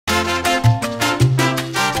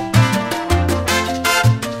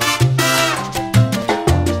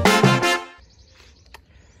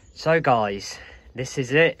So guys, this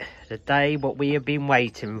is it, the day what we have been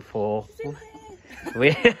waiting for.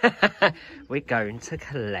 We're going to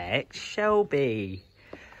collect Shelby.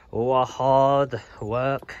 All our hard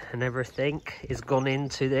work and everything is gone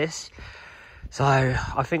into this. So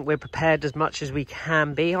I think we're prepared as much as we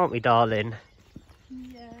can be, aren't we, darling?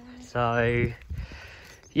 Yeah. So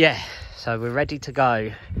yeah, so we're ready to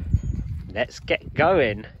go. Let's get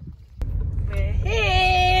going. We're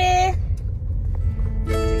here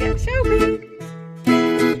to get Shelby.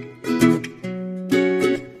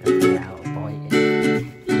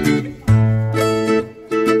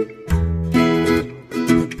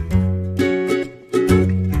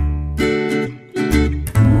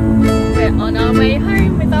 We're on our way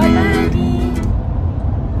home with our birdie.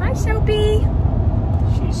 Hi, Shelby.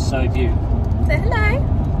 She's so beautiful. Say hello.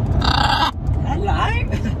 Hello.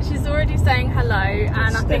 She's already saying hello,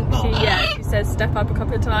 and I think she says step up a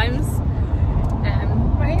couple of times.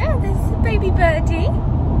 Right now, there's a baby birdie.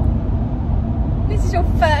 This is your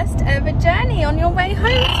first ever journey on your way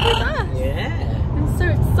home with us. Yeah. I'm so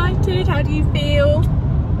excited. How do you feel?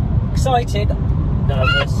 Excited.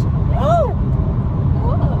 Nervous. Oh.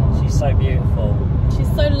 Whoa. She's so beautiful.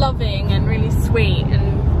 She's so loving and really sweet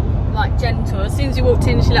and like gentle. As soon as you walked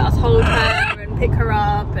in, she let us hold her and pick her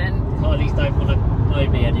up. And Carly's don't want to know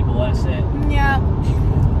me anymore, that's it. yeah,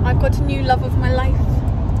 I've got a new love of my life.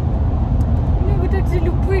 Look at that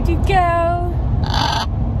little pretty girl.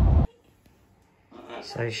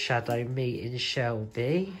 So Shadow meeting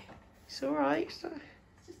Shelby. It's alright.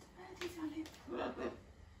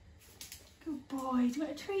 Good boy. Do you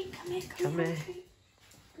want a treat? Come here. Come here. Treat.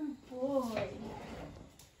 Good boy.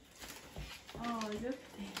 Oh, look at this.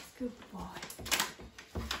 Good boy.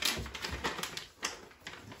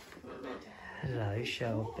 Hello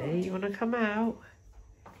Shelby, you want to come out?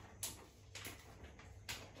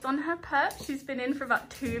 On her perch, she's been in for about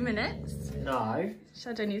 2 minutes. No.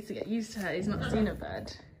 Shadow needs to get used to her. He's not seen a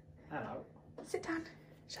bird. Hello. Sit down.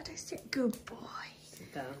 Shadow, sit. Good boy.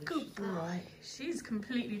 Sit down. Good boy. She's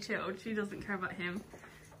completely chilled. She doesn't care about him.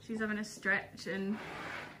 She's having a stretch and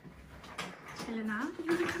chilling out. You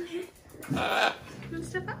want to come here? You want to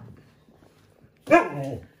step up?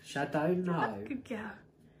 Shadow, no. Good girl.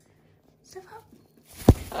 Step up.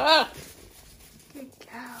 Good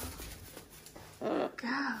girl. Good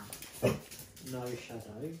girl. No,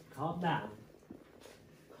 Shadow. Calm down.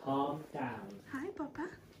 Calm down. Hi, Papa.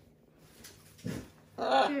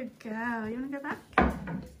 Good girl. You want to go back?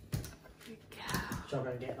 Good girl. Shall I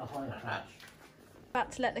go get the higher patch?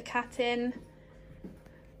 About to let the cat in.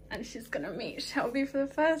 And she's going to meet Shelby for the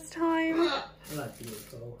first time. Hello,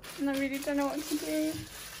 beautiful. And I really don't know what to do.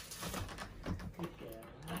 Good girl.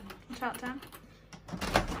 Shout down.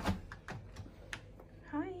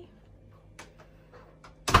 Hi.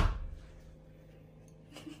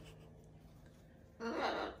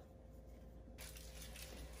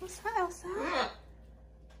 What's that, Elsa? Look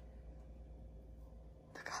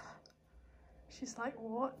at her. She's like,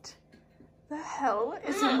 what the hell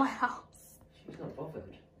is in my house? She's not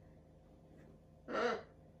bothered. Hi,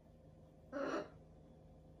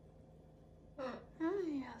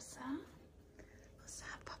 Elsa. What's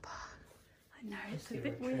that, Papa? I know, it's a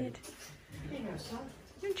bit weird. Here you go, son.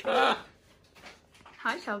 You want a treat?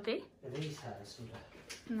 Hi, Shelby. Are these hers?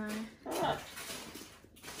 No.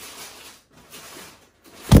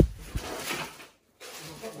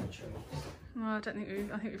 Well, I don't think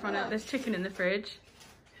I think we've run out. There's chicken in the fridge.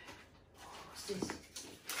 What's this?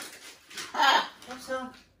 What's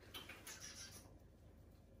that?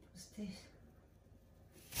 What's this?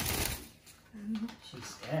 She's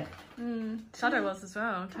scared. Shadow was as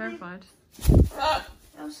well, terrified.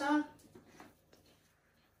 Elsa?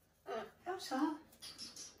 Elsa?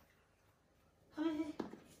 Come here.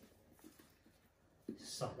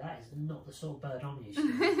 Just like that is not the sort of bird I'm used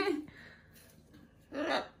to.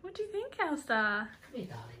 What do you think, Elsa? Come here,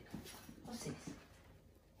 darling. What's this?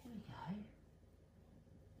 Here we go.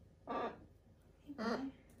 Here we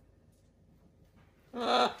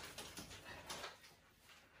go.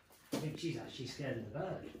 I think she's actually scared of the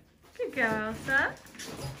bird. Good girl, Elsa.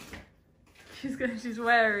 She's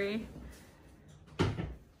wary.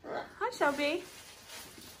 Hi, Shelby.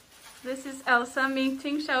 This is Elsa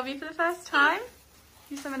meeting Shelby for the first time.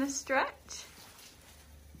 She's having a stretch.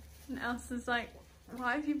 And Elsa's like,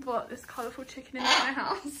 why have you brought this colourful chicken into my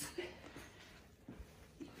house?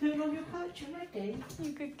 Put it on your perch already.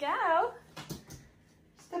 You good girl.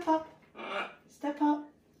 Step up. Step up.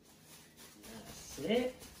 That's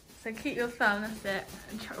it. So keep your thumb, that's it.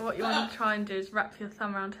 And what you want to try and do is wrap your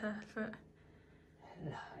thumb around her foot.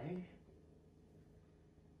 Hello.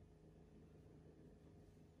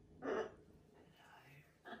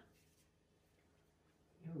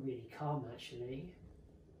 really calm, actually.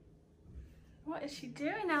 What is she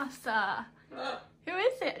doing, Elsa? Who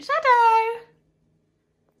is it? Shadow!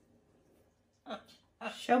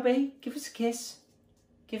 Shelby, give us a kiss.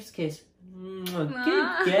 Give us a kiss. Good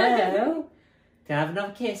girl. Can I have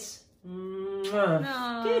another kiss? Good girl.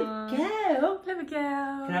 Clever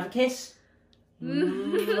girl. Can I have a kiss?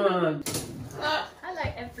 Hello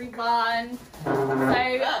everyone.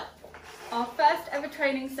 So our first ever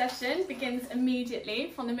training session begins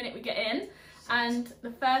immediately from the minute we get in, and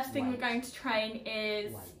the first thing we're going to train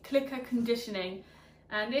is clicker conditioning,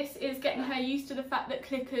 and this is getting her used to the fact that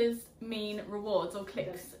clickers mean rewards, or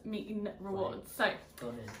clicks mean rewards. So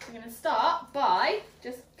we're going to start by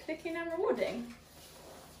just clicking and rewarding.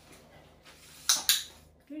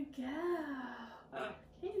 Good girl.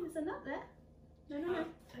 Okay, there's a nut there. No.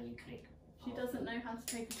 Can you click? She doesn't know how to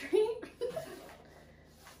take a treat.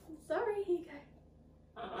 Sorry, here you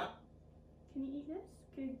go. Can you eat this?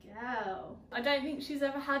 Good girl. I don't think she's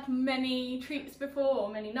ever had many treats before or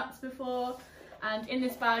many nuts before. And in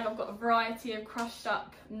this bag I've got a variety of crushed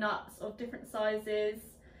up nuts of different sizes.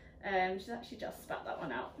 She's actually just spat that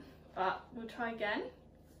one out. But we'll try again.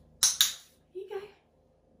 Here you go.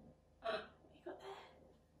 What you got there?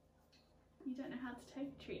 You don't know how to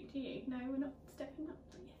take a treat, do you? No, we're not stepping up yet.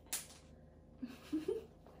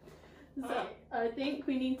 So I think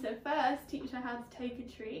we need to first teach her how to take a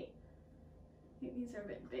treat. I think these are a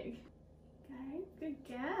bit big. Okay, good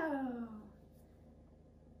girl.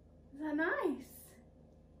 Is that nice?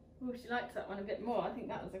 Oh, she likes that one a bit more. I think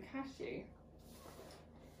that was a cashew.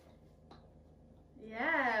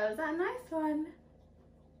 Yeah, was that a nice one?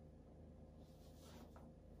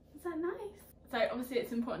 Was that nice? So obviously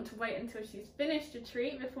it's important to wait until she's finished a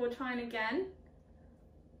treat before trying again.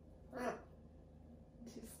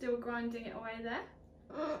 She's still grinding it away there.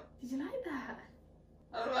 Did you like that?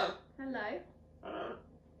 Hello.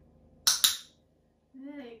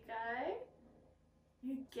 There you go.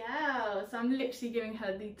 Good girl. So I'm literally giving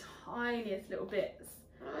her the tiniest little bits,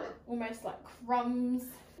 almost like crumbs.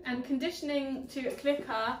 And conditioning to a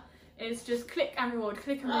clicker is just click and reward,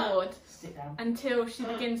 click and reward, until she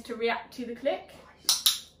begins to react to the click.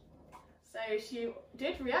 So she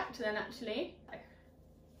did react then, actually.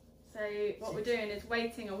 So what we're doing is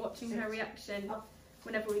waiting and watching her reaction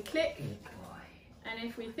whenever we click. And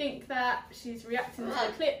if we think that she's reacting to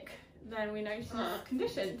the click, then we know she's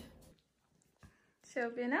conditioned.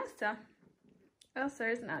 Shelby and Elsa. Elsa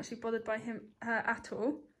isn't actually bothered by her at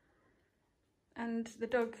all. And the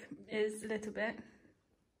dog is a little bit.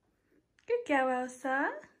 Good girl, Elsa.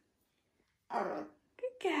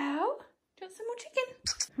 Good girl. Do you want some more chicken?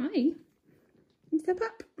 Hi. You step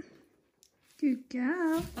up. Good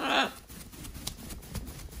girl.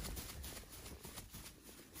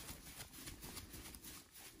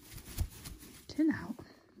 Chill out.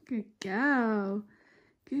 Good girl.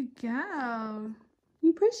 Good girl.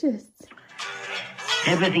 You precious.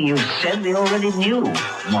 Everything you said they already knew,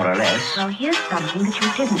 more or less. Well, here's something that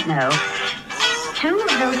you didn't know. 2 of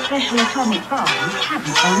those special atomic bombs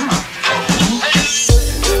haven't gone off.